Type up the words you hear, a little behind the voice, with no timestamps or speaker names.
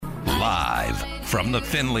Live from the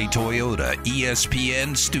Findlay Toyota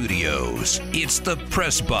ESPN studios, it's the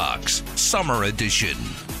Press Box Summer Edition.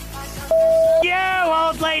 You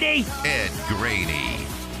old lady! Ed Graney.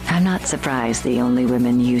 I'm not surprised the only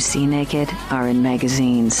women you see naked are in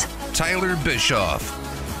magazines. Tyler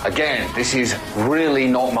Bischoff. Again, this is really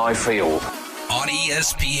not my field. On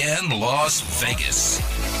ESPN Las Vegas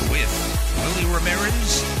with Willie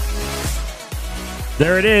Ramirez.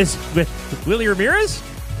 There it is with Willie Ramirez.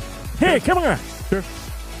 Hey, come on. Sure.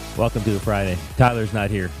 Welcome to a Friday. Tyler's not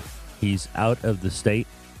here. He's out of the state.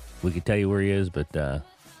 We could tell you where he is, but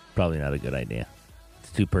probably not a good idea.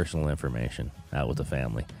 It's too personal information. Out with the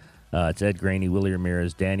family. It's Ed Graney, Willie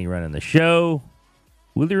Ramirez, Danny running the show.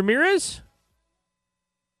 Willie Ramirez?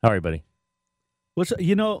 How are you, buddy?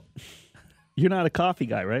 You're not a coffee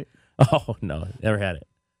guy, right? Oh, no. Never had it.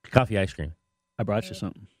 Coffee ice cream. I brought you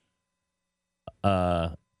something.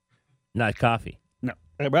 Not coffee. No,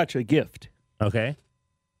 I brought you a gift. Okay.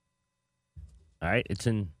 All right. It's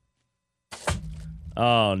in.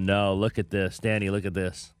 Oh, no. Look at this. Danny, look at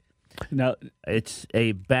this. Now, it's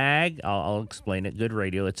a bag. I'll explain it. Good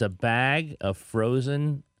radio. It's a bag of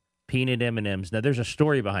frozen peanut M&Ms. Now, there's a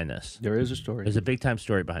story behind this. There is a story. There's a big-time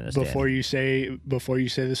story behind this, Before you say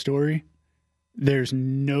the story, there's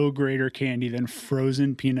no greater candy than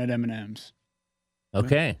frozen peanut M&Ms.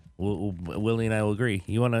 Okay. Willie and I will agree.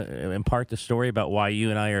 You want to impart the story about why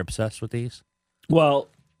you and I are obsessed with these? Well,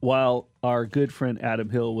 while our good friend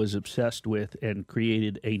Adam Hill was obsessed with and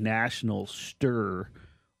created a national stir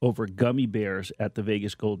over gummy bears at the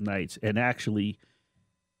Vegas Golden Knights and actually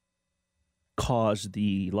caused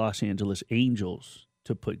the Los Angeles Angels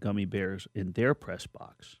to put gummy bears in their press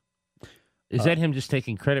box. Is that him just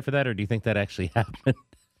taking credit for that, or do you think that actually happened?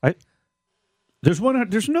 There's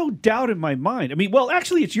no doubt in my mind. I mean, well,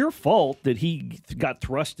 actually, it's your fault that he got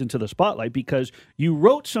thrust into the spotlight because you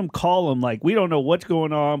wrote some column like, we don't know what's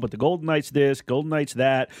going on, but the Golden Knights this, Golden Knights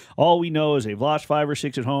that. All we know is they've lost 5 or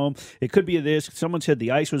 6 at home. It could be this. Someone said the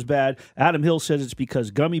ice was bad. Adam Hill says it's because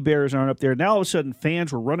gummy bears aren't up there. Now, all of a sudden,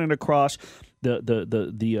 fans were running across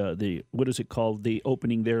the what is it called? The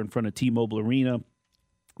opening there in front of T-Mobile Arena.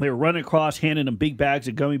 They were running across, handing them big bags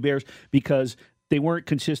of gummy bears because they weren't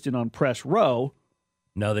consistent on press row.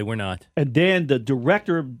 No, they were not. And then the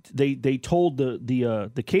director, they told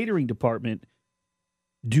the catering department,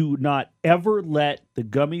 do not ever let the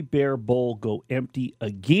gummy bear bowl go empty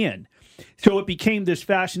again. So it became this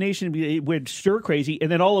fascination. It went stir crazy,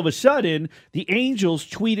 and then all of a sudden, the Angels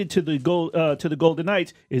tweeted to the Golden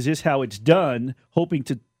Knights, "Is this how it's done?" Hoping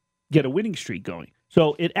to get a winning streak going.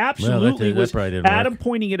 So it absolutely was Adam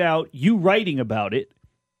pointing it out, you writing about it,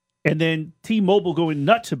 and then T-Mobile going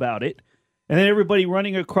nuts about it. And then everybody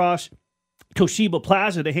running across Toshiba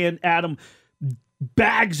Plaza to hand Adam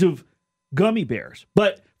bags of gummy bears.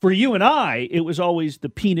 But for you and I, it was always the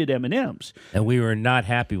peanut M&Ms. And we were not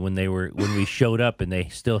happy when we showed up and they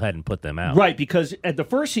still hadn't put them out. Right, because at the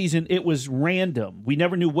first season, it was random. We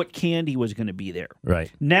never knew what candy was going to be there.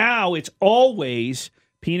 Right. Now it's always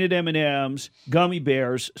peanut M&Ms, gummy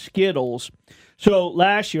bears, Skittles. So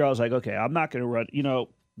last year I was like, okay, I'm not going to run. You know,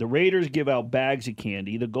 the Raiders give out bags of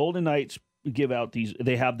candy. The Golden Knights give out these.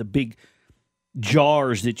 They have the big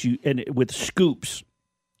jars with scoops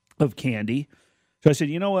of candy. So I said,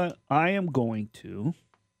 you know what? I am going to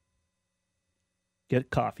get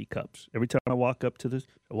coffee cups. Every time I walk up to this,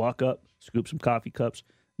 I walk up, scoop some coffee cups,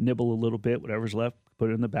 nibble a little bit, whatever's left, put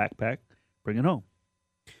it in the backpack, bring it home.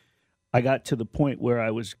 I got to the point where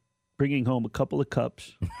I was bringing home a couple of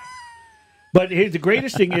cups. But the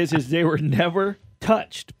greatest thing is they were never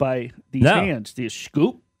touched by these hands. They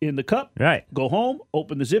scoop in the cup, right? Go home,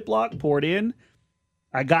 open the Ziploc, pour it in.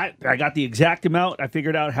 I got the exact amount. I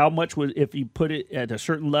figured out how much was if you put it at a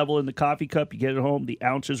certain level in the coffee cup. You get it home. The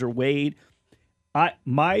ounces are weighed.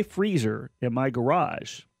 My freezer in my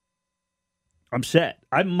garage, I'm set.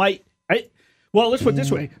 Well, let's put it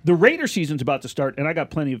this way: the Raider season's about to start, and I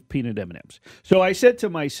got plenty of peanut M&Ms. So I said to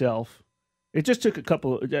myself, it just took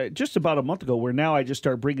just about a month ago, where now I just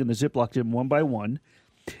start bringing the Ziplocs in one by one,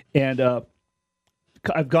 and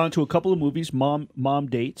I've gone to a couple of movies, mom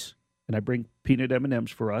dates, and I bring peanut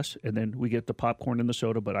M&Ms for us, and then we get the popcorn and the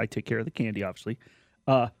soda, but I take care of the candy, obviously.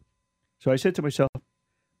 So I said to myself,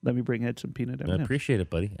 let me bring Ed some peanut M&Ms. I appreciate it,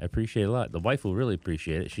 buddy. I appreciate it a lot. The wife will really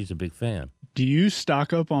appreciate it. She's a big fan. Do you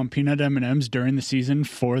stock up on peanut M&Ms during the season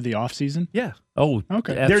for the off season? Yeah. Oh,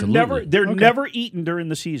 okay. Absolutely. They're never eaten during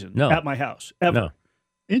the season at my house, ever. No.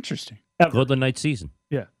 Interesting. Ever. Golden Knight season.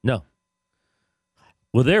 Yeah. No.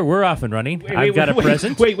 Well, we're off and running. I've got a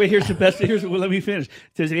present. Wait, here's the best. Let me finish.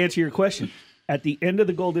 To answer your question, at the end of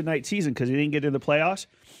the Golden Knight season, because they didn't get in the playoffs,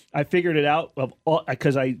 I figured it out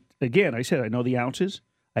because I again, I said I know the ounces.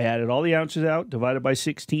 I added all the ounces out, divided by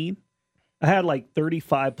 16. I had like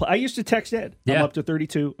 35. I used to text Ed. Yeah. I'm up to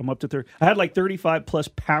 32. I'm up to 30. I had like 35 plus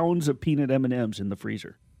pounds of peanut M&Ms in the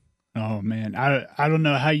freezer. Oh, man. I don't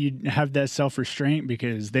know how you have that self-restraint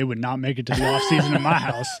because they would not make it to the off-season in my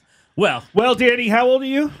house. Well, Danny, how old are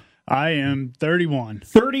you? I am 31.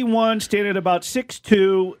 31, standing at about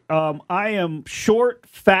 6'2". I am short,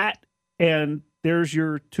 fat, and there's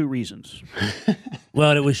your two reasons.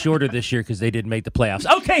 well, it was shorter this year because they didn't make the playoffs.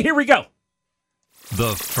 Okay, here we go.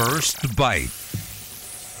 The first bite.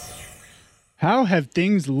 How have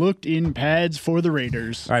things looked in pads for the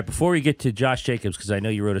Raiders? All right, before we get to Josh Jacobs, because I know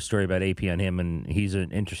you wrote a story about AP on him, and he's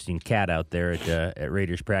an interesting cat out there at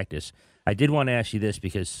Raiders practice. I did want to ask you this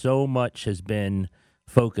because so much has been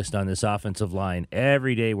focused on this offensive line.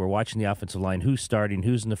 Every day we're watching the offensive line, who's starting,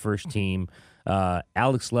 who's in the first team.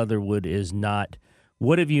 Alex Leatherwood is not.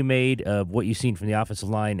 What have you made of what you've seen from the offensive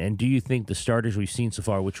line, and do you think the starters we've seen so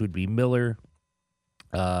far, which would be Miller,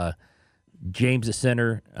 James at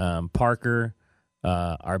center, Parker,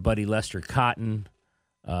 our buddy Lester Cotton,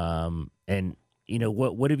 and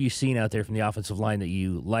what have you seen out there from the offensive line that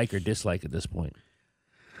you like or dislike at this point?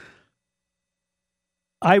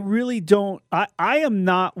 I really don't. I am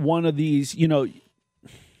not one of these.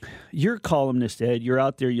 You're a columnist, Ed. You're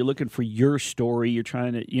out there. You're looking for your story. You're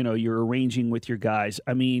trying to. You're arranging with your guys.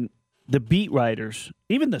 I mean, the beat writers,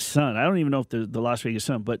 even the Sun. I don't even know if the Las Vegas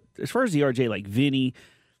Sun, but as far as the RJ, like Vinny.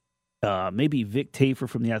 Maybe Vic Tafer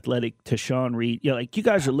from The Athletic, Tashawn Reed. You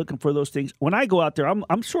guys are looking for those things. When I go out there,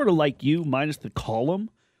 I'm sort of like you, minus the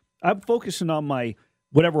column. I'm focusing on my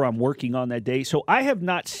whatever I'm working on that day. So I have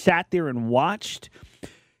not sat there and watched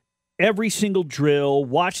every single drill,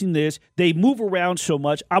 watching this. They move around so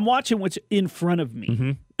much. I'm watching what's in front of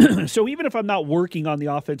me. Mm-hmm. So even if I'm not working on the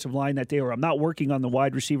offensive line that day or I'm not working on the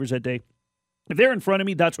wide receivers that day, if they're in front of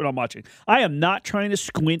me, that's what I'm watching. I am not trying to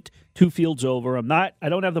squint 2 fields over. I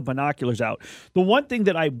don't have the binoculars out. The one thing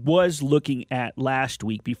that I was looking at last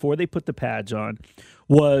week before they put the pads on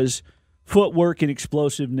was footwork and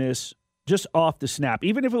explosiveness just off the snap.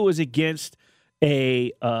 Even if it was against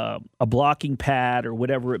a blocking pad or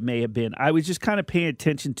whatever it may have been, I was just kind of paying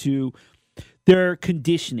attention to their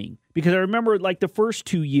conditioning. Because I remember, the first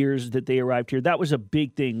 2 years that they arrived here, that was a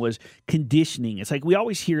big thing, was conditioning. It's like we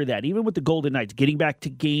always hear that, even with the Golden Knights, getting back to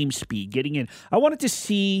game speed, getting in. I wanted to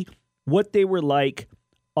see what they were like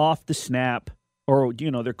off the snap, or,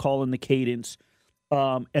 they're calling the cadence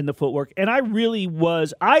and the footwork. And I'm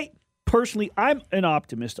an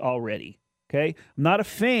optimist already, okay? I'm not a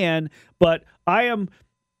fan, but I am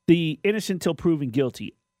the innocent till proven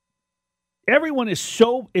guilty. Everyone is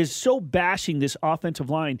so bashing this offensive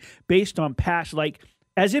line based on past,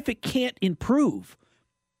 as if it can't improve.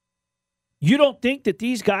 You don't think that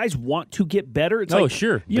these guys want to get better? It's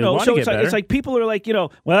sure. It's like people are like,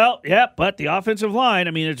 well, yeah, but the offensive line,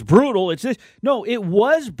 I mean, it's brutal. It's this. No, it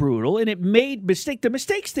was brutal, and it made mistakes. The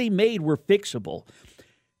mistakes they made were fixable.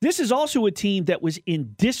 This is also a team that was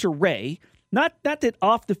in disarray. Not that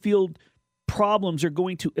off the field problems are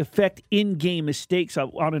going to affect in-game mistakes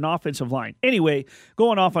on an offensive line. Anyway,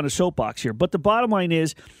 going off on a soapbox here, but the bottom line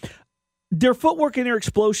is their footwork and their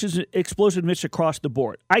explosiveness across the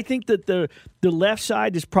board. I think that the left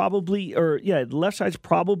side is probably, the left side's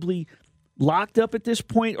probably locked up at this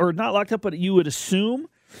point, or not locked up, but you would assume.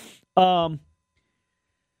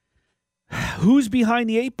 Who's behind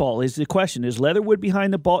the 8 ball is the question. Is Leatherwood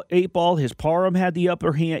behind the 8 ball? Has Parham had the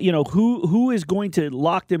upper hand? Who is going to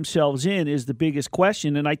lock themselves in is the biggest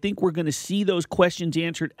question, and I think we're going to see those questions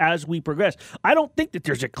answered as we progress. I don't think that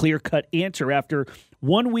there's a clear-cut answer after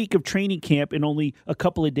 1 week of training camp and only a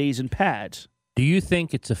couple of days in pads. Do you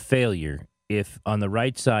think it's a failure if on the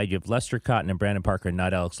right side you have Lester Cotton and Brandon Parker and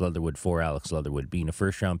not Alex Leatherwood for Alex Leatherwood being a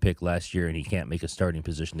first-round pick last year and he can't make a starting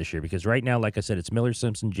position this year? Because right now, like I said, it's Miller,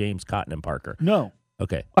 Simpson, James, Cotton, and Parker. No.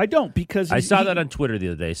 Okay. I don't, because I saw that on Twitter the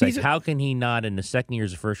other day. It's like, how can he not, in the second year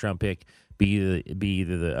as a first-round pick, be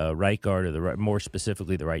either the right guard or more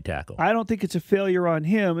specifically the right tackle? I don't think it's a failure on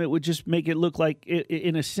him. It would just make it look like,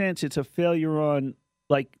 in a sense, it's a failure on,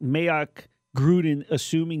 Mayock Gruden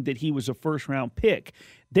assuming that he was a first-round pick.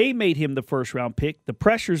 They made him the first-round pick. The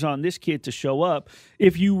pressure's on this kid to show up.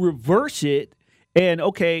 If you reverse it, and,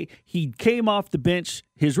 okay, he came off the bench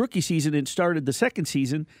his rookie season and started the second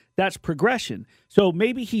season, that's progression. So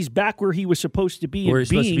maybe he's back where he was supposed to be. Where he's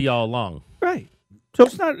supposed to be all along. Right. So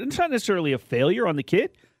it's not necessarily a failure on the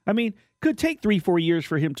kid. I mean, could take 3-4 years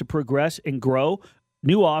for him to progress and grow.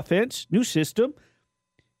 New offense, new system.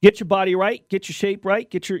 Get your body right, get your shape right,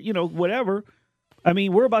 get your, whatever. I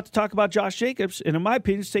mean, we're about to talk about Josh Jacobs, and in my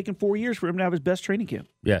opinion, it's taken 4 years for him to have his best training camp.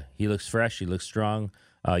 Yeah, he looks fresh. He looks strong.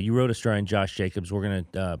 You wrote a story on Josh Jacobs. We're going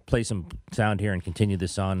to play some sound here and continue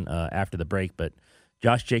this on after the break, but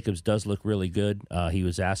Josh Jacobs does look really good. He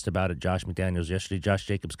was asked about it, Josh McDaniels, yesterday. Josh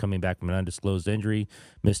Jacobs coming back from an undisclosed injury,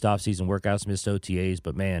 missed offseason workouts, missed OTAs,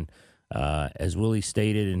 but man, as Willie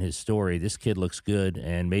stated in his story, this kid looks good,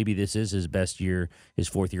 and maybe this is his best year, his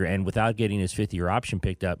fourth year, and without getting his fifth-year option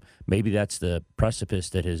picked up, maybe that's the precipice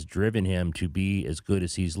that has driven him to be as good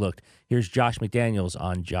as he's looked. Here's Josh McDaniels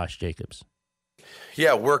on Josh Jacobs.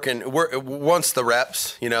 Yeah, once the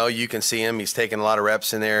reps, you can see him. He's taking a lot of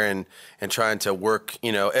reps in there and trying to work,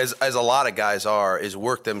 as a lot of guys are, is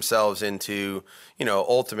work themselves into,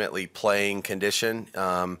 ultimately playing condition.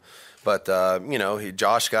 But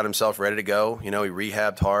Josh got himself ready to go. He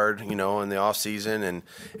rehabbed hard, in the off season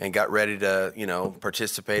and got ready to,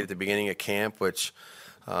 participate at the beginning of camp, which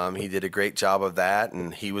he did a great job of that.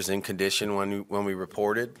 And he was in condition when we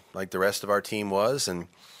reported, like the rest of our team was, and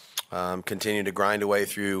continue to grind away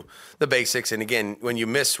through the basics. And again, when you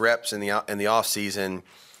miss reps in the off season,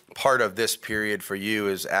 part of this period for you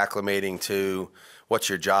is acclimating to what's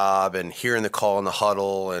your job and hearing the call in the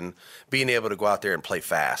huddle and being able to go out there and play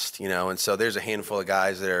fast, And so there's a handful of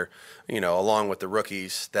guys that are, along with the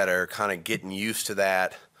rookies that are kind of getting used to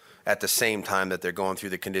that at the same time that they're going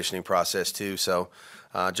through the conditioning process too. So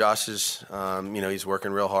Josh is, he's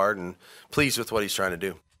working real hard and pleased with what he's trying to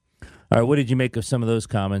do. All right, what did you make of some of those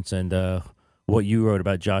comments and what you wrote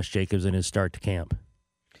about Josh Jacobs and his start to camp?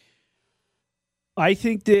 I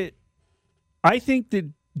think that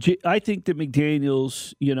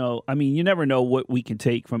McDaniels, you never know what we can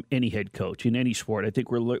take from any head coach in any sport. I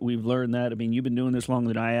think we've learned that. I mean, you've been doing this longer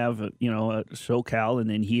than I have, at SoCal and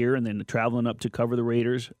then here and then traveling up to cover the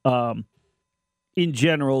Raiders. In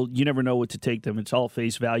general, you never know what to take them. It's all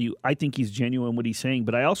face value. I think he's genuine what he's saying,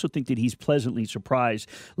 but I also think that he's pleasantly surprised.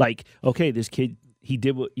 Like, okay, this kid, he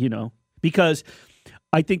did what, because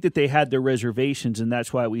I think that they had their reservations, and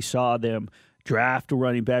that's why we saw them draft a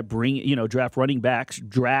running back, draft running backs,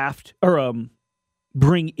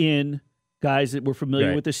 bring in guys that were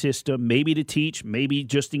familiar with the system, maybe to teach, maybe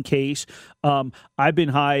just in case. I've been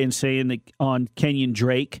high in saying that on Kenyon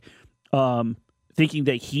Drake, thinking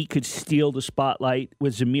that he could steal the spotlight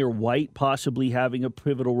with Zamir White possibly having a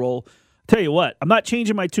pivotal role. Tell you what, I'm not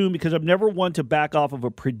changing my tune because I'm never one to back off of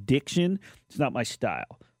a prediction. It's not my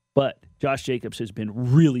style. But Josh Jacobs has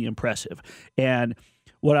been really impressive. And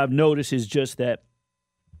what I've noticed is just that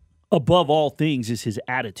above all things is his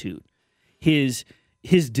attitude, his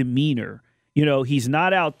demeanor. He's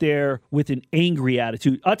not out there with an angry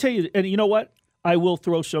attitude. I'll tell you, and you know what? I will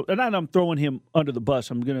throw and I'm throwing him under the bus.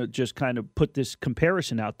 I'm going to just kind of put this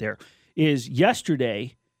comparison out there. Is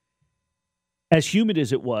yesterday, as humid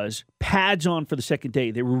as it was, pads on for the second day.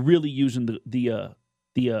 They were really using the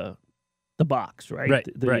box, right?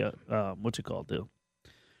 Right. What's it called?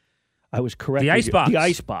 I was correct. The ice box. The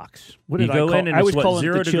ice box. What did you I go call in and I was it's, calling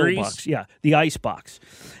 0 it the chill degrees? box. Yeah, the ice box.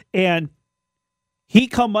 And he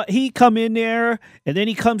come in there, and then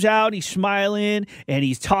he comes out, he's smiling, and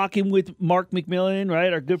he's talking with Mark McMillan,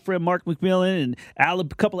 right? Our good friend Mark McMillan, and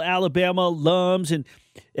a couple of Alabama alums,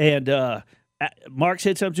 and Mark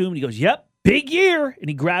said something to him, and he goes, "Yep, big year," and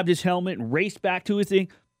he grabbed his helmet and raced back to his thing.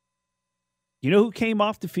 You know who came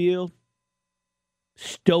off the field?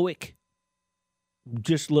 Stoic.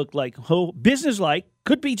 Just looked like business-like.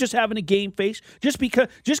 Could be just having a game face. Just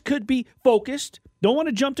could be focused. Don't want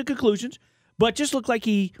to jump to conclusions. But just looked like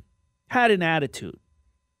he had an attitude.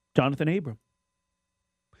 Jonathan Abram.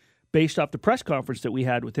 Based off the press conference that we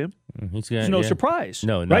had with him, there's no surprise.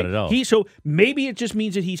 No, not at all. So maybe it just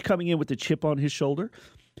means that he's coming in with a chip on his shoulder.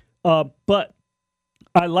 But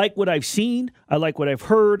I like what I've seen. I like what I've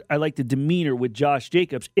heard. I like the demeanor with Josh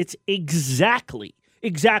Jacobs. It's exactly.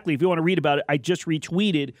 If you want to read about it, I just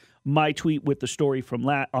retweeted my tweet with the story from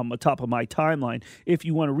on the top of my timeline if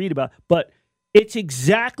you want to read about it. But it's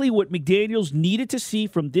exactly what McDaniels needed to see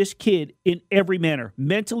from this kid in every manner.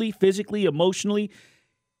 Mentally, physically, emotionally.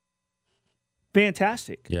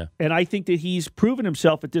 Fantastic. Yeah. And I think that he's proven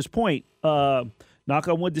himself at this point. Knock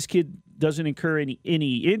on wood, this kid doesn't incur any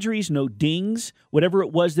injuries, no dings, whatever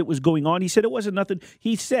it was that was going on. He said it wasn't nothing.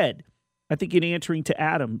 He said, I think in answering to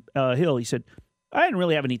Adam Hill, he said, I didn't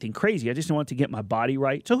really have anything crazy. I just wanted to get my body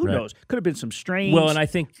right. So who knows? Could have been some strains. Well, and I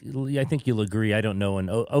think you'll agree. I don't know. And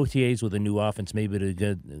OTAs with a new offense, maybe it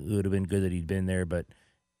would have been good that he'd been there. But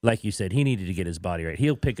like you said, he needed to get his body right.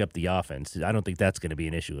 He'll pick up the offense. I don't think that's going to be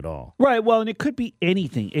an issue at all. Right. Well, and it could be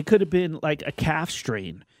anything. It could have been like a calf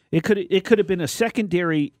strain. It could have been a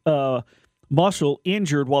secondary muscle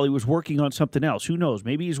injured while he was working on something else. Who knows?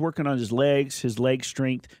 Maybe he's working on his legs, his leg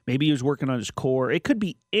strength. Maybe he was working on his core. It could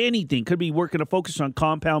be anything. Could be working to focus on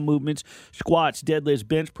compound movements, squats, deadlifts,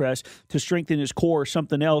 bench press to strengthen his core or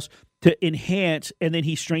something else to enhance. And then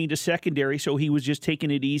he strained a secondary, so he was just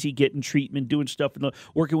taking it easy, getting treatment, doing stuff,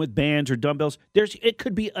 working with bands or dumbbells. It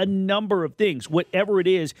could be a number of things. Whatever it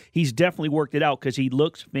is, he's definitely worked it out because he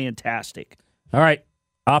looks fantastic. All right.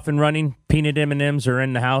 Off and running. Peanut M&Ms are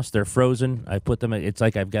in the house. They're frozen. I put them. It's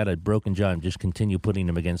like I've got a broken jaw. Just continue putting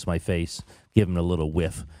them against my face, give them a little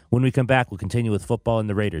whiff. When we come back, we'll continue with football and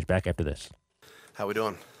the Raiders. Back after this. How we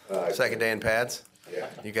doing? Second day in pads? Yeah.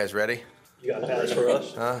 You guys ready? You got pads for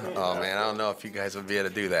us? Huh? Oh, man, I don't know if you guys would be able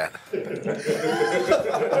to do that. It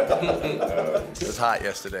was hot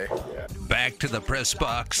yesterday. Back to the Press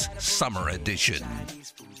Box Summer Edition.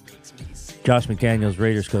 Josh McDaniels,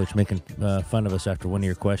 Raiders coach, making fun of us after one of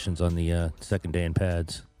your questions on the second day in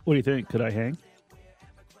pads. What do you think? Could I hang?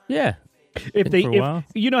 Yeah. If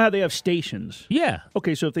you know how they have stations. Yeah.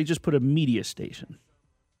 Okay, so if they just put a media station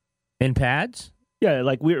in pads. Yeah,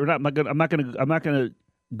 like I'm not gonna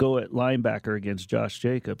go at linebacker against Josh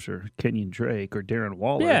Jacobs or Kenyon Drake or Darren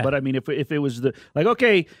Waller. Yeah. But I mean, if it was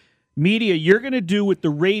okay, media, you're gonna do what the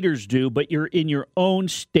Raiders do, but you're in your own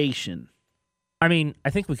station. I mean, I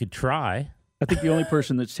think we could try. I think the only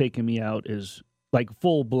person that's taking me out is, like,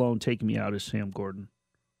 full-blown taking me out is Sam Gordon.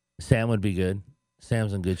 Sam would be good.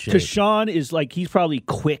 Sam's in good shape. Because Sean is, like, he's probably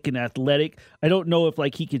quick and athletic. I don't know if,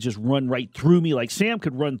 like, he could just run right through me. Like, Sam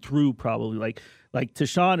could run through probably. Like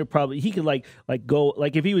Tashawn would probably, he could, like go,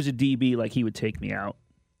 like, if he was a DB, like, he would take me out.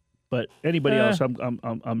 But anybody else, I'm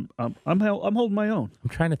holding my own. I'm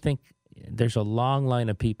trying to think. There's a long line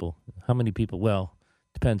of people. How many people? Well,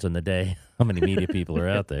 depends on the day. How many media people are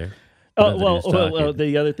out there? Well,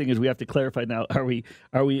 the other thing is we have to clarify now. Are we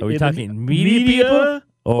talking media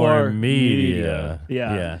or media?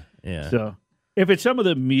 Yeah. Yeah. So if it's some of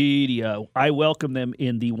the media, I welcome them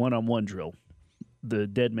in the one-on-one drill, the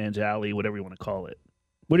Dead Man's Alley, whatever you want to call it.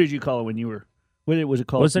 What did you call it when you were? What was it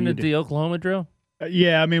called? Wasn't it the Oklahoma drill?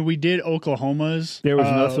 Yeah, I mean, we did Oklahoma's. There was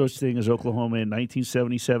no such thing as Oklahoma in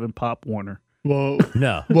 1977. Pop Warner. Well,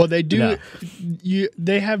 no. Well, they do. No.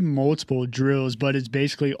 They have multiple drills, but it's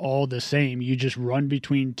basically all the same. You just run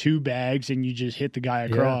between two bags and you just hit the guy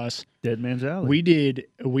across. Dead Man's Alley.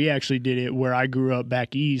 We actually did it where I grew up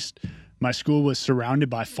back east. My school was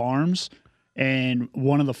surrounded by farms, and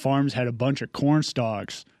one of the farms had a bunch of corn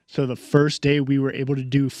stalks. So the first day we were able to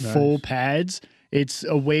do full pads. It's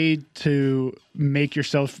a way to make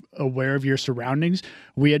yourself aware of your surroundings.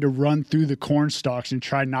 We had to run through the corn stalks and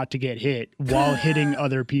try not to get hit while hitting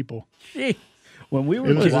other people. When we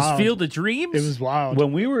were, was this Field of Dreams? It was wild.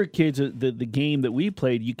 When we were kids, the game that we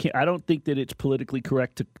played, you can't. I don't think that it's politically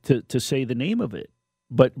correct to say the name of it.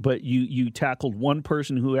 But you tackled one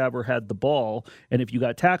person, whoever had the ball, and if you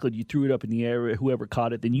got tackled, you threw it up in the air. Whoever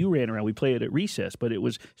caught it, then you ran around. We played it at recess, but it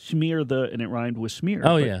was and it rhymed with smear.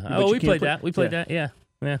 Oh, yeah. We played that. We played that, yeah.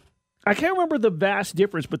 I can't remember the vast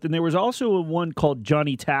difference, but then there was also one called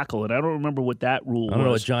Johnny Tackle, and I don't remember what that rule was. I don't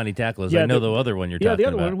know what Johnny Tackle is. I know the other one you're talking about. Yeah,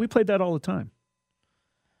 the other one. We played that all the time.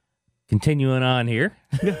 Continuing on here.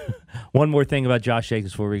 One more thing about Josh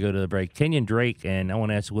Jacobs before we go to the break. Kenyon Drake, and I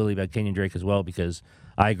want to ask Willie about Kenyon Drake as well because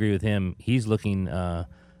I agree with him. He's looking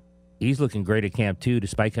great at camp too,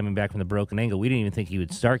 despite coming back from the broken ankle. We didn't even think he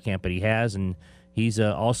would start camp, but he has, and he's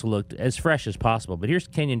also looked as fresh as possible. But here's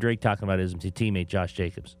Kenyon Drake talking about his teammate Josh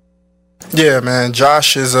Jacobs. Yeah, man.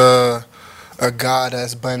 Josh is a guy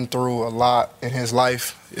that's been through a lot in his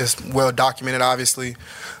life. It's well documented, obviously,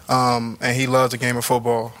 and he loves the game of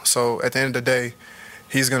football. So at the end of the day,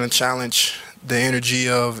 he's going to challenge the energy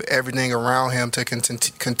of everything around him to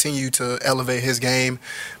continue to elevate his game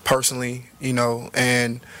personally,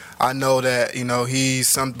 and I know that, he's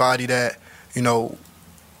somebody that,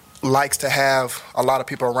 likes to have a lot of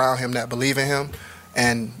people around him that believe in him,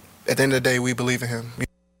 and at the end of the day, we believe in him.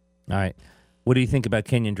 All right. What do you think about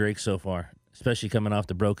Kenyon Drake so far, especially coming off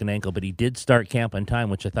the broken ankle? But he did start camp on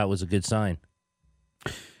time, which I thought was a good sign.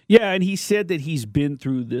 Yeah, and he said that he's been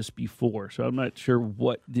through this before, so I'm not sure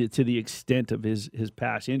to the extent of his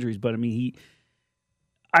past injuries. But he's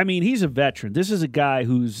a veteran. This is a guy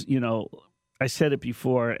who's, I said it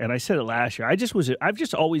before, and I said it last year. I've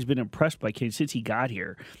just always been impressed by Kenyon since he got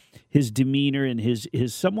here. His demeanor and his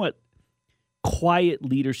somewhat quiet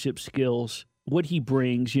leadership skills, what he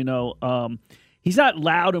brings. He's not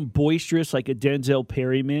loud and boisterous like a Denzel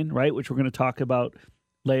Perryman, right? Which we're going to talk about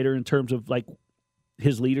later in terms of like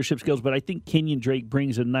his leadership skills, but I think Kenyon Drake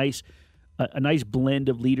brings a nice blend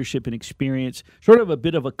of leadership and experience, sort of a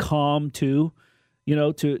bit of a calm too,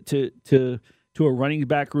 to to a running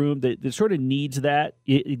back room that sort of needs that.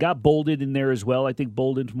 It got Bolden in there as well. I think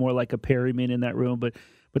Bolden's more like a Perryman in that room, but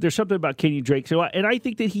there's something about Kenyon Drake. So, and I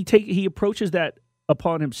think that he approaches that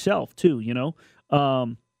upon himself too. He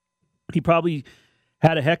probably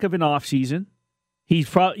had a heck of an offseason. He's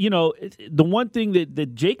probably, the one thing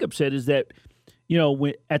that Jacob said is that,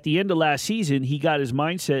 when at the end of last season, he got his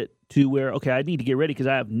mindset to where, okay, I need to get ready because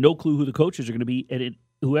I have no clue who the coaches are going to be, and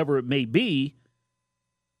whoever it may be,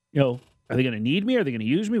 are they going to need me? Are they going to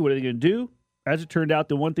use me? What are they going to do? As it turned out,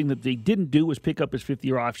 the one thing that they didn't do was pick up his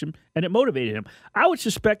fifth-year option, and it motivated him. I would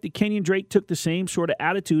suspect that Kenyon Drake took the same sort of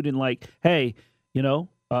attitude and like, hey, look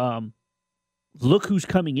who's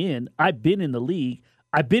coming in. I've been in the league.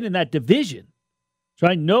 I've been in that division. So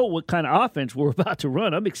I know what kind of offense we're about to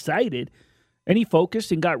run. I'm excited. And he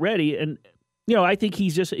focused and got ready. And, I think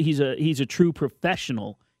he's a true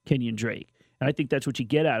professional, Kenyon Drake. And I think that's what you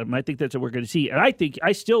get out of him. I think that's what we're going to see. And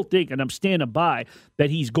I still think, and I'm standing by, that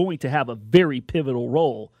he's going to have a very pivotal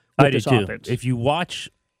role with this offense. If you watch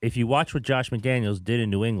what Josh McDaniels did in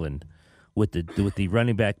New England with the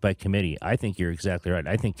running back by committee, I think you're exactly right.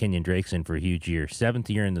 I think Kenyon Drake's in for a huge year. 7th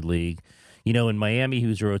year in the league. In Miami, he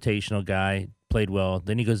was a rotational guy, played well.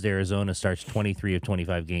 Then he goes to Arizona, starts 23 of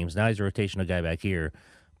 25 games. Now he's a rotational guy back here.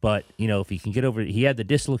 But, if he can get over – he had the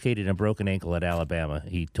dislocated and broken ankle at Alabama,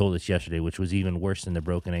 he told us yesterday, which was even worse than the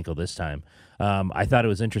broken ankle this time. I thought it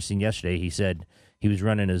was interesting yesterday. He said he was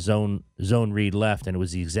running a zone read left, and it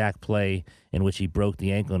was the exact play in which he broke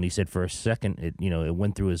the ankle. And he said for a second, it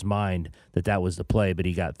went through his mind that was the play, but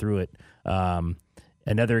he got through it.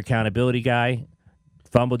 Another accountability guy –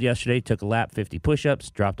 fumbled yesterday, took a lap, 50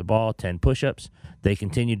 push-ups, dropped the ball, 10 push-ups. They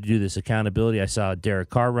continue to do this accountability. I saw Derek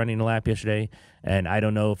Carr running a lap yesterday, and I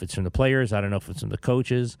don't know if it's from the players, I don't know if it's from the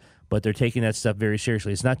coaches, but they're taking that stuff very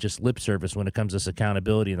seriously. It's not just lip service when it comes to this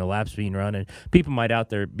accountability and the laps being run. And people might out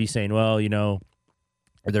there be saying, well,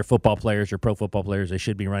 they're football players or pro football players, they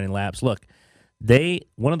should be running laps. Look,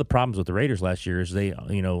 one of the problems with the Raiders last year is they,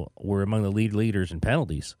 were among the leaders in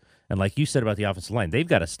penalties. And like you said about the offensive line, they've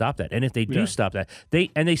got to stop that. And if they do stop that,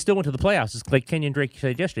 they still went to the playoffs. It's like Kenyon Drake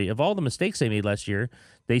said yesterday. Of all the mistakes they made last year,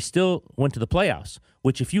 they still went to the playoffs,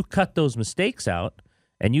 which if you cut those mistakes out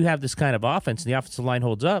and you have this kind of offense and the offensive line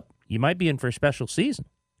holds up, you might be in for a special season.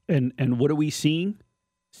 And what are we seeing?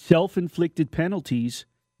 Self-inflicted penalties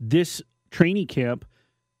this training camp.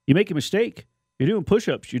 You make a mistake, you're doing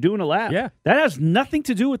push-ups, you're doing a lap. Yeah. That has nothing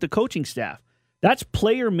to do with the coaching staff. That's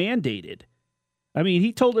player mandated. I mean,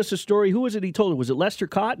 he told us a story. Who was it he told it? Was it Lester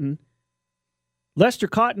Cotton? Lester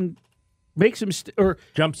Cotton makes him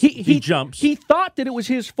jumps. He jumps. He thought that it was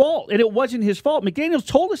his fault, and it wasn't his fault. McDaniels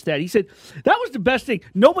told us that. He said that was the best thing.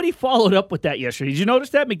 Nobody followed up with that yesterday. Did you notice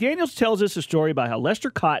that? McDaniels tells us a story about how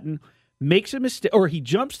Lester Cotton makes a mistake, or he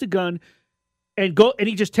jumps the gun and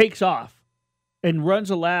he just takes off and runs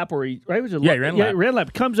a lap, or he ran a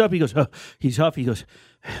lap. Comes up, he goes, he's huffy. He goes,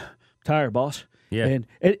 tired, boss. Yeah,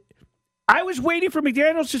 and I was waiting for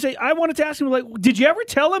McDaniels to say, I wanted to ask him, like, did you ever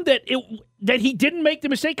tell him that he didn't make the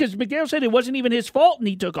mistake? Because McDaniels said it wasn't even his fault and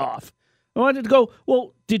he took off. I wanted to go,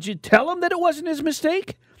 well, did you tell him that it wasn't his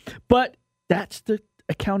mistake? But that's the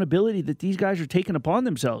accountability that these guys are taking upon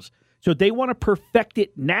themselves. So they want to perfect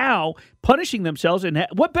it now, punishing themselves. And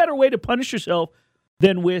what better way to punish yourself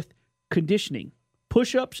than with conditioning,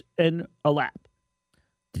 push-ups, and a lap?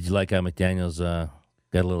 Did you like how McDaniels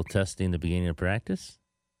got a little testy in the beginning of practice?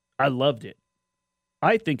 I loved it.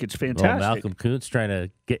 I think it's fantastic. Malcolm Kuntz trying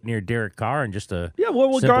to get near Derek Carr and just a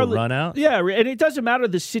simple run out. Yeah, and it doesn't matter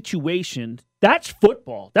the situation. That's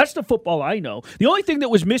football. That's the football I know. The only thing that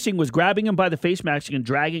was missing was grabbing him by the face mask and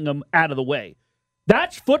dragging him out of the way.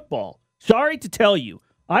 That's football. Sorry to tell you.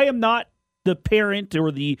 I am not the parent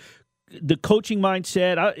or the coaching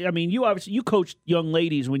mindset. I mean, you coached young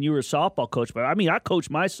ladies when you were a softball coach, but I mean, I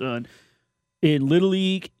coached my son in Little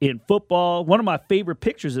League, in football. One of my favorite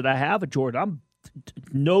pictures that I have of Jordan, I'm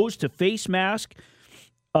nose to face mask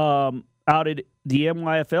out at the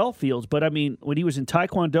NYFL fields. But, I mean, when he was in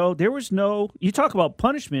Taekwondo, there was you talk about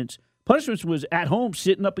punishments. Punishments was at home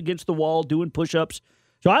sitting up against the wall doing push-ups.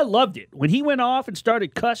 So I loved it. When he went off and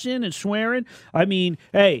started cussing and swearing, I mean,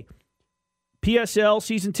 hey, PSL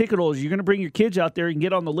season ticket holders, you're going to bring your kids out there and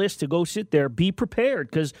get on the list to go sit there. Be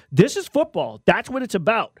prepared because this is football. That's what it's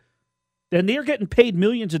about. And they're getting paid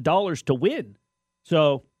millions of dollars to win.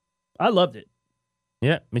 So I loved it.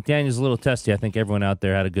 Yeah, McDaniel's a little testy. I think everyone out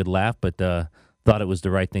there had a good laugh, but thought it was the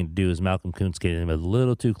right thing to do as Malcolm Kuntz getting him a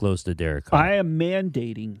little too close to Derek Carr. I am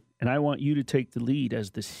mandating, and I want you to take the lead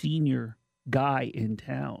as the senior guy in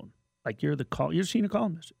town. Like you're a senior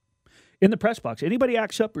columnist. In the press box, anybody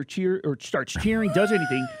acts up or starts cheering, does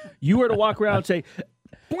anything, you are to walk around and say,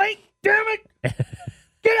 blank, damn it!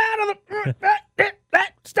 Get out of the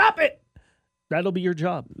stop it! That'll be your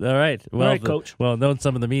job. All right. Well, All right, Coach. Well, knowing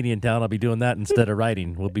some of the media in town, I'll be doing that instead of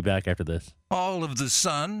writing. We'll be back after this. All of the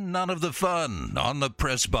sun, none of the fun on the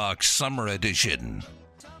Press Box Summer Edition.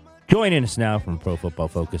 Joining us now from Pro Football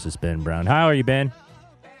Focus is Ben Brown. How are you, Ben?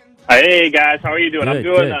 Hey guys, how are you doing? Good, I'm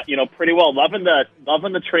doing, good. pretty well. Loving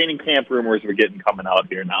the training camp rumors we're getting coming out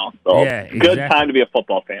here now. So Yeah, good exactly. time to be a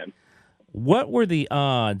football fan. What were the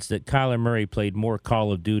odds that Kyler Murray played more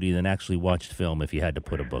Call of Duty than actually watched film if you had to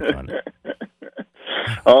put a book on it?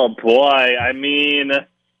 Oh boy, I mean,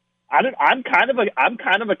 I'm kind of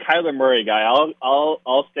a Kyler Murray guy.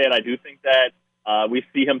 I'll say it. I do think that we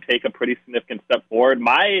see him take a pretty significant step forward.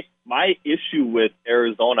 My issue with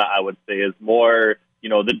Arizona, I would say, is more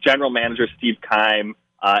the general manager Steve Keim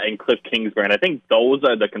and Cliff Kingsbury, and I think those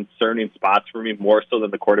are the concerning spots for me more so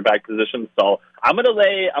than the quarterback position. So I'm gonna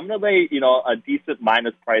lay a decent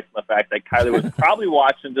minus price on the fact that Kyler was probably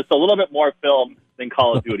watching just a little bit more film than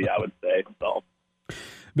Call of Duty, I would say. So.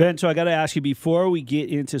 Ben, so I got to ask you, before we get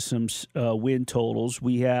into some win totals,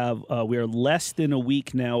 we are less than a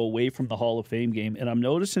week now away from the Hall of Fame game, and I'm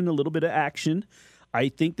noticing a little bit of action. I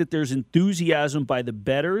think that there's enthusiasm by the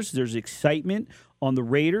bettors. There's excitement on the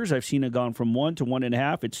Raiders. I've seen it gone from 1 to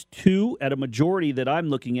 1.5. It's 2 at a majority that I'm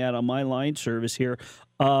looking at on my line service here.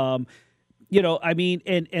 And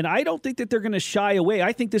I don't think that they're going to shy away.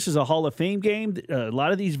 I think this is a Hall of Fame game. A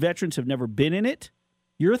lot of these veterans have never been in it.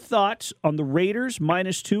 Your thoughts on the Raiders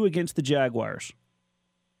 -2 against the Jaguars?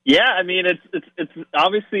 Yeah, I mean, it's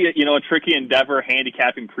obviously, a tricky endeavor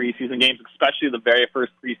handicapping preseason games, especially the very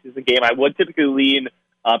first preseason game. I would typically lean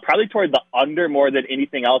probably toward the under more than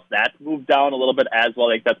anything else. That's moved down a little bit as well.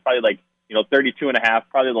 Like that's probably 32.5,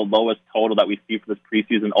 probably the lowest total that we see for this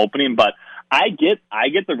preseason opening. But I get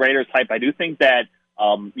the Raiders hype. I do think that,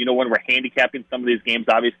 when we're handicapping some of these games,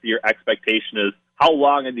 obviously your expectation is how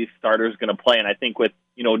long are these starters going to play? And I think with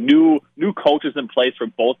new coaches in place for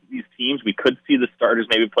both of these teams, we could see the starters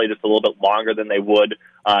maybe play just a little bit longer than they would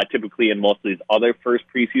typically in most of these other first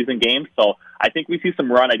preseason games. So I think we see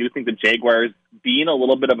some run. I do think the Jaguars, being a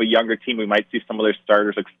little bit of a younger team, we might see some of their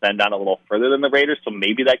starters extend on a little further than the Raiders, so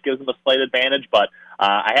maybe that gives them a slight advantage. But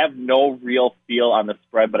I have no real feel on the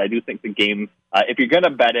spread, but I do think the game, if you're going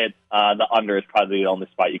to bet it, the under is probably the only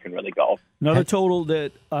spot you can really go. Another total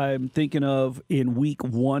that I'm thinking of in week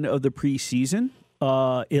 1 of the preseason,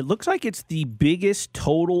 it looks like it's the biggest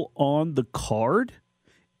total on the card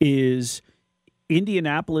is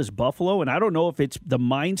Indianapolis Buffalo, and I don't know if it's the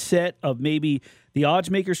mindset of maybe the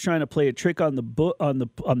odds makers trying to play a trick on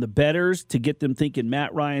the bettors to get them thinking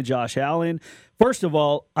Matt Ryan, Josh Allen. First of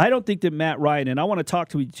all, I don't think that Matt Ryan, and I want to talk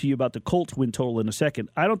to you about the Colts win total in a second.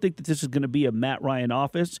 I don't think that this is going to be a Matt Ryan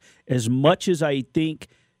offense as much as I think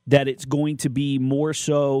that it's going to be more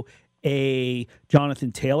so a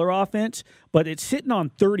Jonathan Taylor offense, but it's sitting on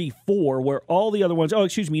 34 where all the other ones,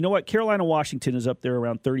 you know what? Carolina, Washington is up there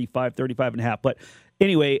around 35 and a half. But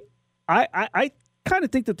anyway, I kind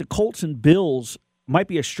of think that the Colts and Bills might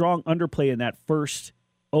be a strong underplay in that first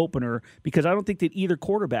opener because I don't think that either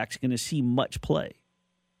quarterback's going to see much play.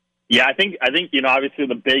 Yeah, I think obviously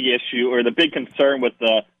the big issue or the big concern with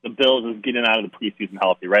the Bills is getting out of the preseason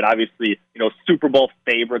healthy, right? Obviously, Super Bowl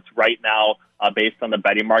favorites right now based on the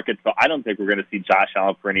betting market, so I don't think we're going to see Josh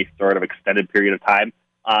Allen for any sort of extended period of time.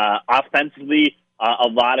 Offensively, a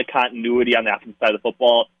lot of continuity on the offensive side of the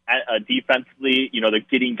football. Defensively, they're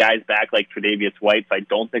getting guys back like Tre'Davious White, so I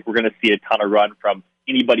don't think we're going to see a ton of run from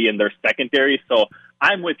anybody in their secondary. So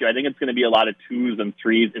I'm with you. I think it's going to be a lot of 2s and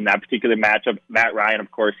 3s in that particular matchup. Matt Ryan,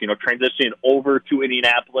 of course, transitioning over to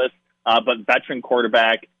Indianapolis, but veteran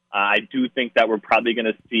quarterback. I do think that we're probably going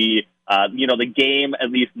to see, the game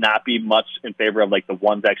at least not be much in favor of like the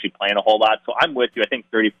ones actually playing a whole lot. So I'm with you. I think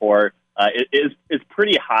 34 is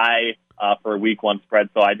pretty high for a week 1 spread.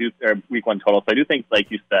 So week 1 total. So I do think, like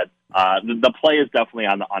you said, the play is definitely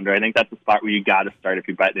on the under. I think that's the spot where you got to start if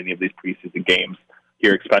you bet any of these preseason games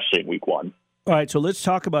here, especially in week 1. All right, so let's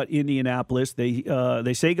talk about Indianapolis.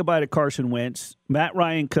 They say goodbye to Carson Wentz. Matt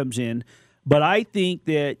Ryan comes in, but I think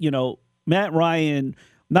that Matt Ryan.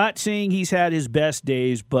 Not saying he's had his best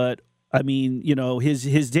days, but I mean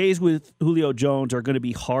his days with Julio Jones are going to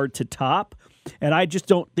be hard to top, and I just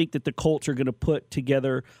don't think that the Colts are going to put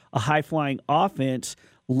together a high flying offense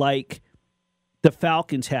like the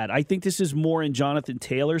Falcons had. I think this is more in Jonathan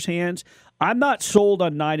Taylor's hands. I'm not sold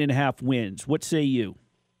on 9.5 wins. What say you?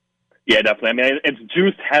 Yeah, definitely. I mean, it's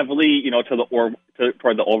juiced heavily,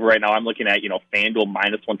 toward the over right now. I'm looking at, FanDuel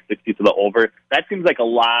 -160 to the over. That seems like a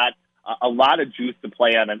lot of juice to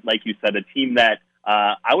play on. And like you said, a team that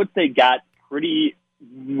I would say got pretty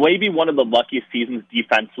maybe one of the luckiest seasons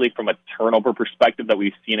defensively from a turnover perspective that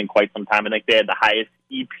we've seen in quite some time. I think they had the highest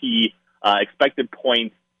EP expected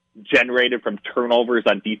points generated from turnovers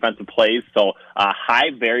on defensive plays. So high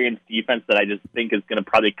variance defense that I just think is going to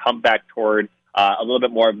probably come back toward a little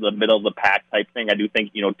bit more of the middle of the pack type thing. I do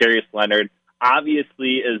think, Darius Leonard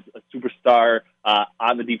obviously is a superstar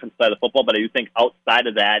on the defense side of the football, but I do think outside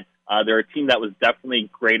of that, they're a team that was definitely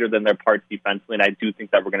greater than their parts defensively, and I do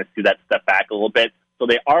think that we're going to see that step back a little bit. So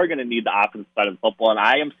they are going to need the offensive side of the football, and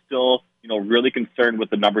I am still, really concerned with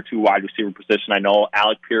the number 2 wide receiver position. I know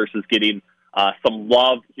Alec Pierce is getting some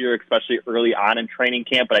love here, especially early on in training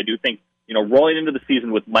camp, but I do think, rolling into the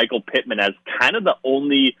season with Michael Pittman as kind of the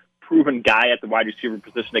only proven guy at the wide receiver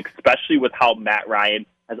position, especially with how Matt Ryan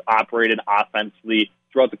has operated offensively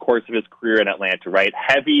throughout the course of his career in Atlanta, right?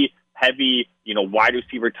 Heavy, wide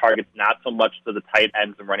receiver targets, not so much to the tight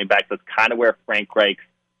ends and running backs. That's kind of where Frank Reich's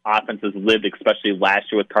offenses lived, especially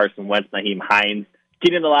last year with Carson Wentz, Nyheim Hines,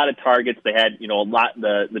 getting a lot of targets. They had,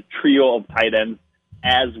 the trio of tight ends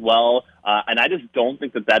as well. And I just don't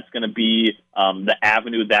think that that's going to be the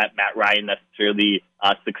avenue that Matt Ryan necessarily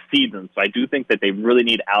succeeds in. So I do think that they really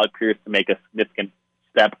need Alec Pierce to make a significant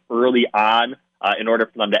step early on in order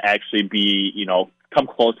for them to actually be, come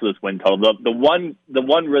close to this win total. The one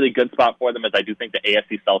really good spot for them is I do think the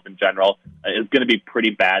AFC South in general is going to be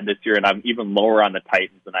pretty bad this year, and I'm even lower on the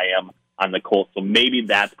Titans than I am on the Colts. So maybe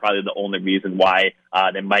that's probably the only reason why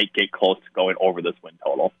they might get close to going over this win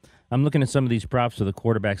total. I'm looking at some of these props for the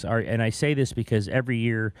quarterbacks, and I say this because every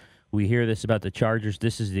year we hear this about the Chargers.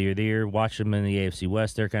 This is the year. Watch them in the AFC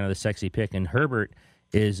West. They're kind of the sexy pick, and Herbert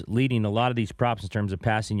is leading a lot of these props in terms of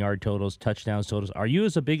passing yard totals, touchdowns totals. Are you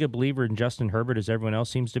as a big a believer in Justin Herbert as everyone else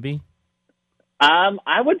seems to be?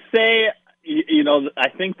 I would say, I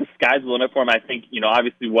think the sky's the limit for him. I think,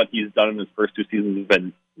 obviously what he's done in his first 2 seasons has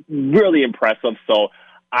been really impressive. So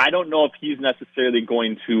I don't know if he's necessarily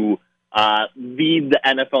going to lead the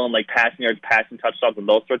NFL in passing yards, passing touchdowns, and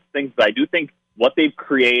those sorts of things. But I do think what they've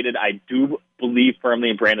created, I do believe firmly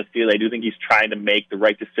in Brandon Staley. I do think he's trying to make the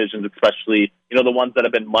right decisions, especially, the ones that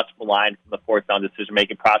have been much maligned from the 4th down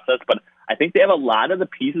decision-making process. But I think they have a lot of the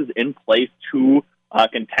pieces in place to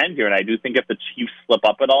contend here. And I do think if the Chiefs slip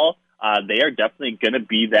up at all, they are definitely going to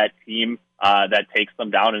be that team that takes them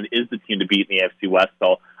down and is the team to beat in the AFC West.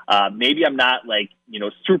 So maybe I'm not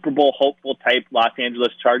Super Bowl hopeful type Los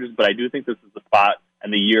Angeles Chargers, but I do think this is the spot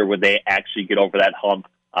and the year where they actually get over that hump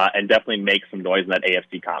and definitely make some noise in that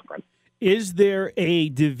AFC conference. Is there a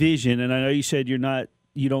division? And I know you said you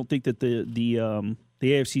don't think that the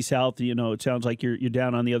AFC South, it sounds like you're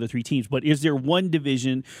down on the other 3 teams, but is there one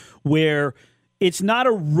division where it's not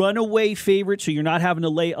a runaway favorite, so you're not having to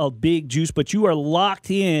lay a big juice, but you are locked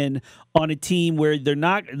in on a team where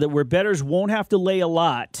where bettors won't have to lay a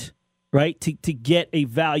lot, right, to get a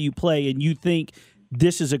value play, and you think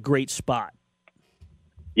this is a great spot?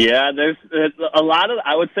 Yeah, there's a lot of.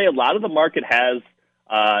 I would say a lot of the market has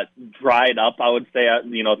dried up. I would say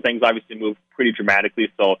things obviously move pretty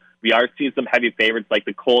dramatically. So we are seeing some heavy favorites like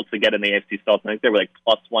the Colts to get in the AFC South. I think they were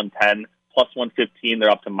plus 110, plus 115. They're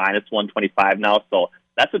up to minus 125 now. So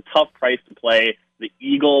that's a tough price to play. The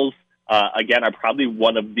Eagles again are probably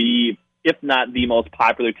one of the, if not the most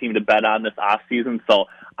popular team to bet on this offseason. So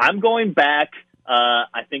I'm going back.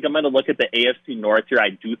 I think I'm going to look at the AFC North here.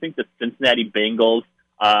 I do think the Cincinnati Bengals.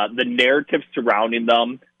 The narrative surrounding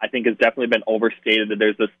them, I think, has definitely been overstated, that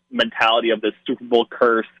there's this mentality of this Super Bowl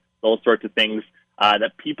curse, those sorts of things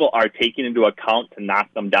that people are taking into account to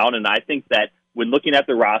knock them down. And I think that when looking at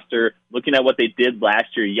the roster, looking at what they did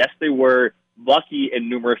last year, yes, they were lucky in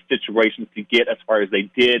numerous situations to get as far as they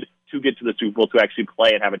did to get to the Super Bowl, to actually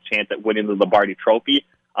play and have a chance at winning the Lombardi Trophy.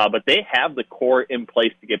 But they have the core in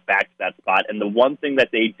place to get back to that spot. And the one thing that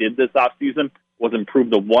they did this offseason was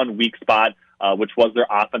improve the one weak spot, which was their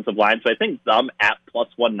offensive line. So I think them at plus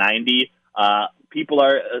 190, people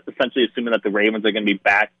are essentially assuming that the Ravens are going to be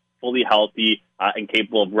back fully healthy and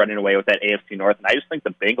capable of running away with that AFC North. And I just think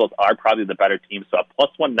the Bengals are probably the better team. So at plus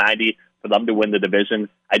 190 for them to win the division,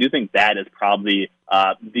 I do think that is probably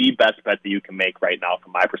the best bet that you can make right now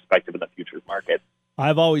from my perspective in the futures market.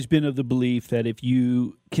 I've always been of the belief that if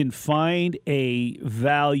you can find a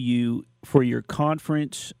value for your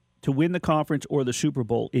conference to win the conference or the Super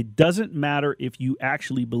Bowl, it doesn't matter if you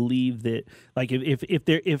actually believe that, like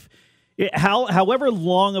however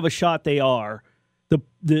long of a shot they are,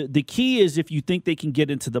 the key is if you think they can get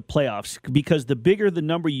into the playoffs, because the bigger the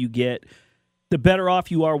number you get, the better off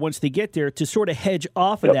you are once they get there to sort of hedge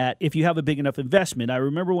off of that if you have a big enough investment. I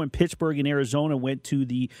remember when Pittsburgh and Arizona went to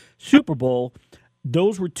the Super Bowl,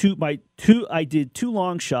 those were I did 2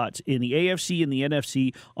 long shots in the AFC and the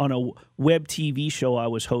NFC on a web TV show I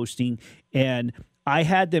was hosting, and I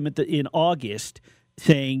had them in August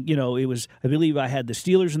saying, it was, I believe I had the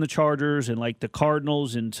Steelers and the Chargers and like the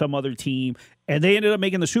Cardinals and some other team, and they ended up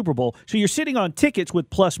making the Super Bowl. So you're sitting on tickets with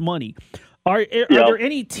plus money. Are there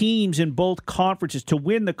any teams in both conferences to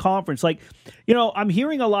win the conference? Like, I'm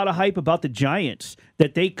hearing a lot of hype about the Giants,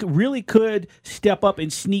 that they really could step up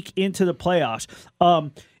and sneak into the playoffs.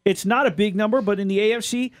 It's not a big number, but in the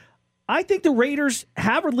AFC, I think the Raiders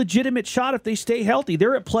have a legitimate shot if they stay healthy.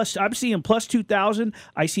 They're at I'm seeing plus 2,000.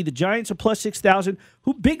 I see the Giants at plus 6,000.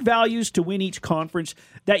 Big values to win each conference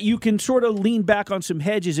that you can sort of lean back on some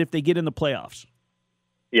hedges if they get in the playoffs.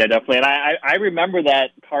 Yeah, definitely. And I remember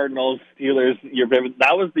that Cardinals Steelers year.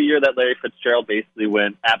 That was the year that Larry Fitzgerald basically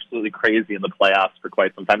went absolutely crazy in the playoffs for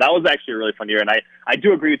quite some time. That was actually a really fun year, and I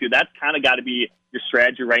do agree with you. That's kind of got to be your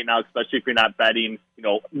strategy right now, especially if you're not betting,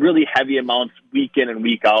 really heavy amounts week in and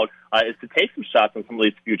week out, is to take some shots on some of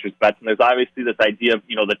these futures bets. And there's obviously this idea of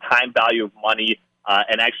the time value of money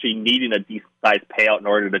and actually needing a decent sized payout in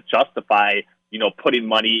order to justify putting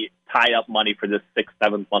money, tie up money for this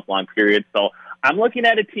 6-7 month long period. So I'm looking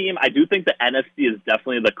at a team. I do think the NFC is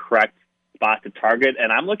definitely the correct spot to target.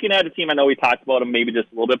 And I'm looking at a team, I know we talked about them maybe just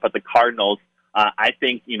a little bit, but the Cardinals, I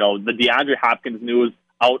think, the DeAndre Hopkins news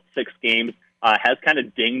out 6 games has kind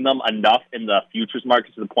of dinged them enough in the futures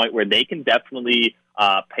market to the point where they can definitely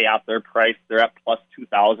pay off their price. They're at plus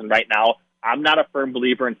 2,000 right now. I'm not a firm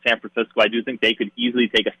believer in San Francisco. I do think they could easily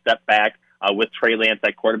take a step back with Trey Lance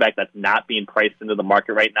at quarterback. That's not being priced into the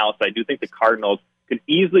market right now. So I do think the Cardinals could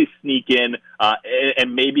easily sneak in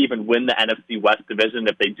and maybe even win the NFC West division.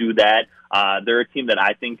 If they do that, they're a team that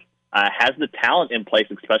I think has the talent in place,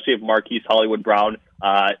 especially if Marquise Hollywood Brown,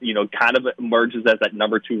 kind of emerges as that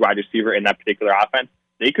number 2 wide receiver in that particular offense.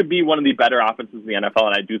 They could be one of the better offenses in the NFL,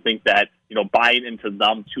 and I do think that buying into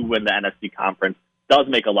them to win the NFC conference does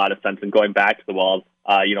make a lot of sense. And going back to the Walls,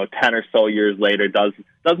 10 or so years later does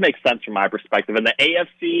make sense from my perspective. In the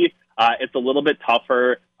AFC, it's a little bit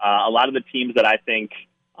tougher. A lot of the teams that I think,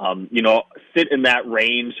 sit in that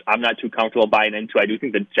range, I'm not too comfortable buying into. I do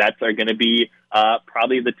think the Jets are going to be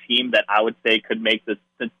probably the team that I would say could make the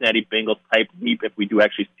Cincinnati Bengals type leap if we do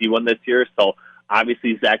actually see one this year. So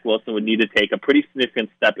obviously Zach Wilson would need to take a pretty significant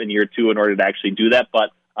step in year 2 in order to actually do that.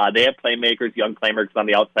 But they have playmakers, young playmakers on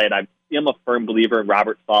the outside. I am a firm believer in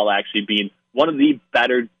Robert Saleh actually being one of the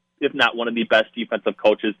better, if not one of the best defensive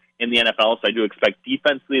coaches in the NFL. So I do expect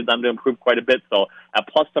defensively them to improve quite a bit. So at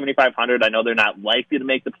plus 7,500, I know they're not likely to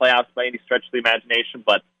make the playoffs by any stretch of the imagination,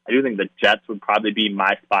 but I do think the Jets would probably be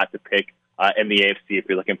my spot to pick in the AFC if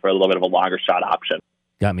you're looking for a little bit of a longer shot option.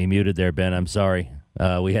 Got me muted there, Ben. I'm sorry.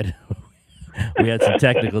 We had some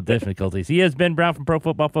technical difficulties. He is Ben Brown from Pro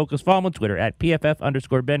Football Focus. Follow him on Twitter at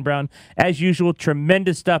PFF_Ben Brown. As usual,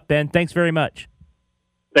 tremendous stuff, Ben. Thanks very much.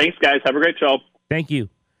 Thanks, guys. Have a great show. Thank you.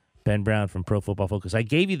 Ben Brown from Pro Football Focus. I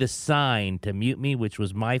gave you the sign to mute me, which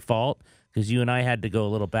was my fault because you and I had to go a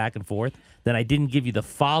little back and forth. Then I didn't give you the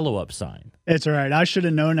follow-up sign. It's all right. I should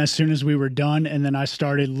have known as soon as we were done, and then I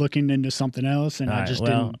started looking into something else, and I just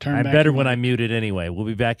didn't turn back. I'm better when I muted anyway. We'll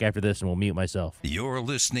be back after this, and we'll mute myself. You're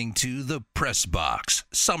listening to the Press Box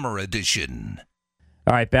Summer Edition.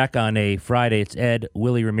 All right, back on a Friday. It's Ed,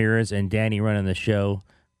 Willie Ramirez, and Danny running the show.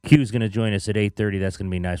 Q's going to join us at 8:30. That's going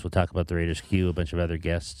to be nice. We'll talk about the Raiders. Q, a bunch of other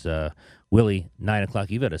guests. Willie, 9 o'clock.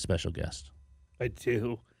 You've had a special guest. I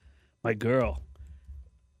do. My girl,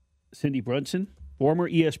 Cindy Brunson, former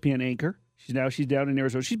ESPN anchor. She's down in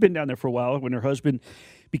Arizona. She's been down there for a while when her husband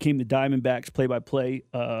became the Diamondbacks play-by-play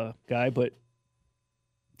guy. But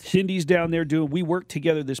Cindy's down there doing. We worked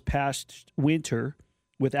together this past winter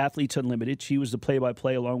with Athletes Unlimited. She was the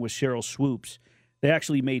play-by-play along with Cheryl Swoops. They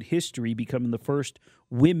actually made history, becoming the first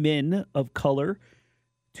women of color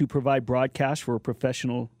to provide broadcast for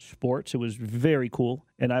professional sports. It was very cool,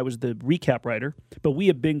 and I was the recap writer. But we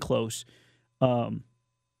have been close. And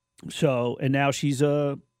now she's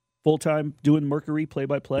full-time doing Mercury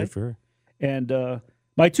play-by-play. Good for her. And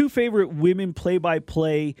my 2 favorite women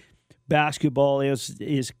play-by-play basketball is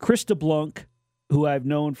Krista Blunk, who I've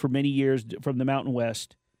known for many years from the Mountain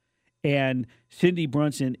West, and Cindy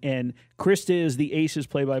Brunson. And Krista is the Aces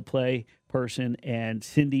play-by-play person, and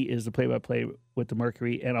Cindy is the play-by-play with the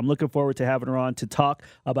Mercury. And I'm looking forward to having her on to talk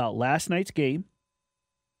about last night's game,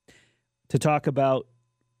 to talk about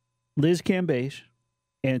Liz Cambage,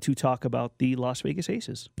 and to talk about the Las Vegas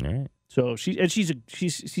Aces. All right. So she's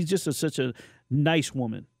just such a nice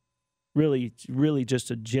woman. Really, really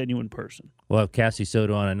just a genuine person. We'll have Cassie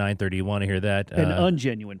Soto on at 9:30. You want to hear that? An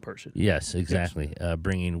ungenuine person. Yes, exactly.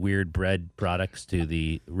 Bringing weird bread products to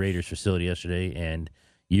the Raiders facility yesterday, and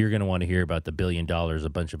you're going to want to hear about the $1 billion a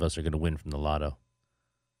bunch of us are going to win from the lotto.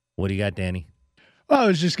 What do you got, Danny? Well, I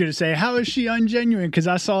was just going to say, how is she ungenuine? Because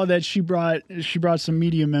I saw that she brought some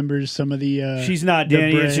media members some of the. She's not,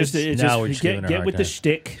 Danny. It's just giving her get a with hard the time.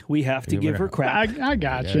 stick. We have to give her crap. I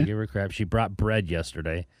got you. Give her crap. She brought bread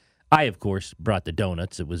yesterday. I, of course, brought the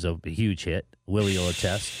donuts. It was a huge hit. Willie will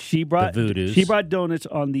attest. She brought the Voodoos. She brought donuts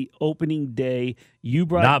on the opening day. You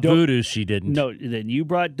brought not Voodoos. She didn't. No, then you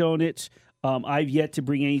brought donuts. I've yet to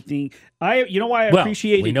bring anything. You know why I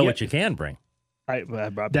appreciate it. We know what you can bring. I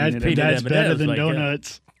brought That's better than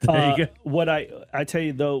donuts. There you go. What I tell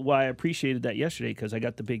you though, why I appreciated that yesterday, because I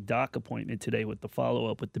got the big doc appointment today with the follow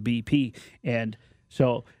up with the BP, and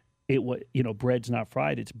so it was bread's not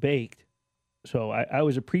fried, it's baked. So I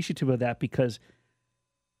was appreciative of that because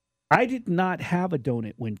I did not have a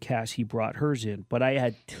donut when Cassie brought hers in, but I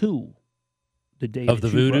had two the day of the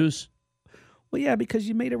Voodoos. Well, yeah, because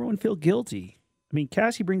you made everyone feel guilty. I mean,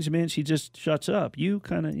 Cassie brings them in, she just shuts up. You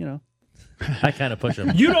kind of, I kind of push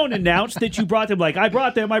them. You don't announce that you brought them like, I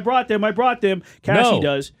brought them. Cassie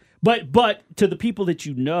does. But to the people that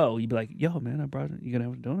you know, you'd be like, yo, man, I brought it. You going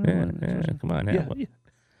to have a donut? Yeah, come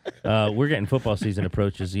on. We're getting football season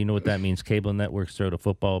approaches. You know what that means? Cable networks throw the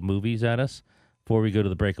football movies at us. Before we go to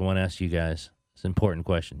the break, I want to ask you guys, it's an important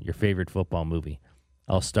question, your favorite football movie.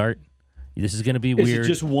 I'll start. This is going to be weird. Is it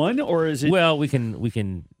just one, or is it? Well, we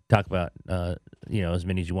can talk about as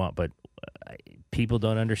many as you want, but people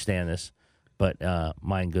don't understand this. But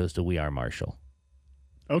mine goes to We Are Marshall.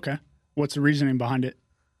 Okay. What's the reasoning behind it?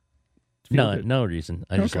 No reason.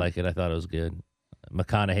 I just like it. I thought it was good.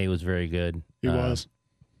 McConaughey was very good. He was.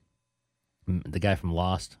 The guy from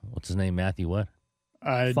Lost, what's his name? Matthew what?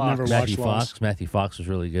 I Fox. never watched Matthew Lost. Fox. Matthew Fox was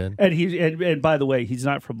really good. And and by the way, he's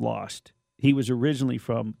not from Lost. He was originally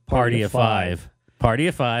from Party of Five. Party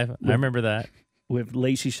of Five. I remember that. With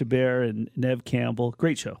Lacey Chabert and Nev Campbell.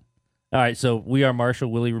 Great show. All right, so We Are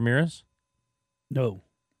Marshall, Willie Ramirez? No.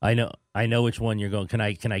 I know which one you're going. Can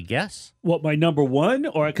I guess? What, my number one,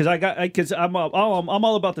 or because I'm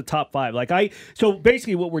all about the top five. So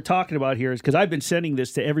basically, what we're talking about here is because I've been sending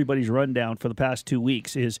this to everybody's rundown for the past 2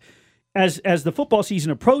 weeks. Is as the football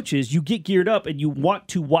season approaches, you get geared up and you want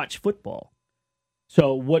to watch football.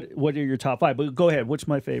 So what are your top five? But go ahead. What's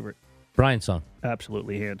my favorite? Brian Song.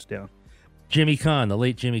 Absolutely, hands down. Jimmy Kahn, the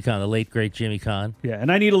late great Jimmy Kahn. Yeah,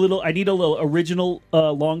 and I need a little original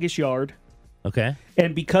Longest Yard. Okay.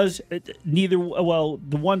 And because the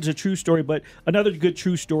one's a true story, but another good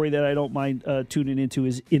true story that I don't mind tuning into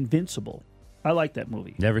is Invincible. I like that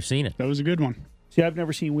movie. Never seen it. That was a good one. See, I've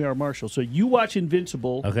never seen We Are Marshall. So you watch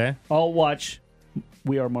Invincible. Okay. I'll watch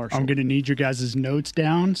We Are Marshall. I'm going to need your guys' notes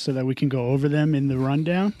down so that we can go over them in the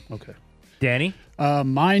rundown. Okay. Danny?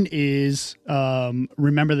 Mine is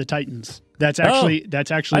Remember the Titans. That's actually I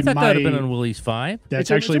thought that would have been on Willie's 5. That's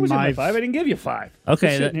It actually was in my 5. I didn't give you 5. Okay.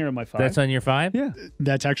 It's sitting here in my 5. That's on your 5? Yeah.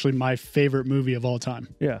 That's actually my favorite movie of all time.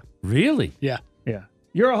 Yeah. Really? Yeah. Yeah.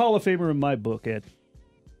 You're a Hall of Famer in my book, Ed.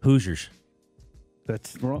 Hoosiers.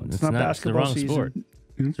 That's wrong. It's not It's basketball the wrong season. sport.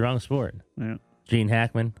 It's the wrong sport. Yeah. Gene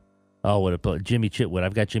Hackman. Oh, what a play. Jimmy Chitwood.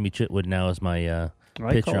 I've got Jimmy Chitwood now as my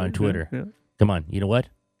picture on Twitter. Yeah. Come on. You know what?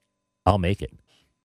 I'll make it.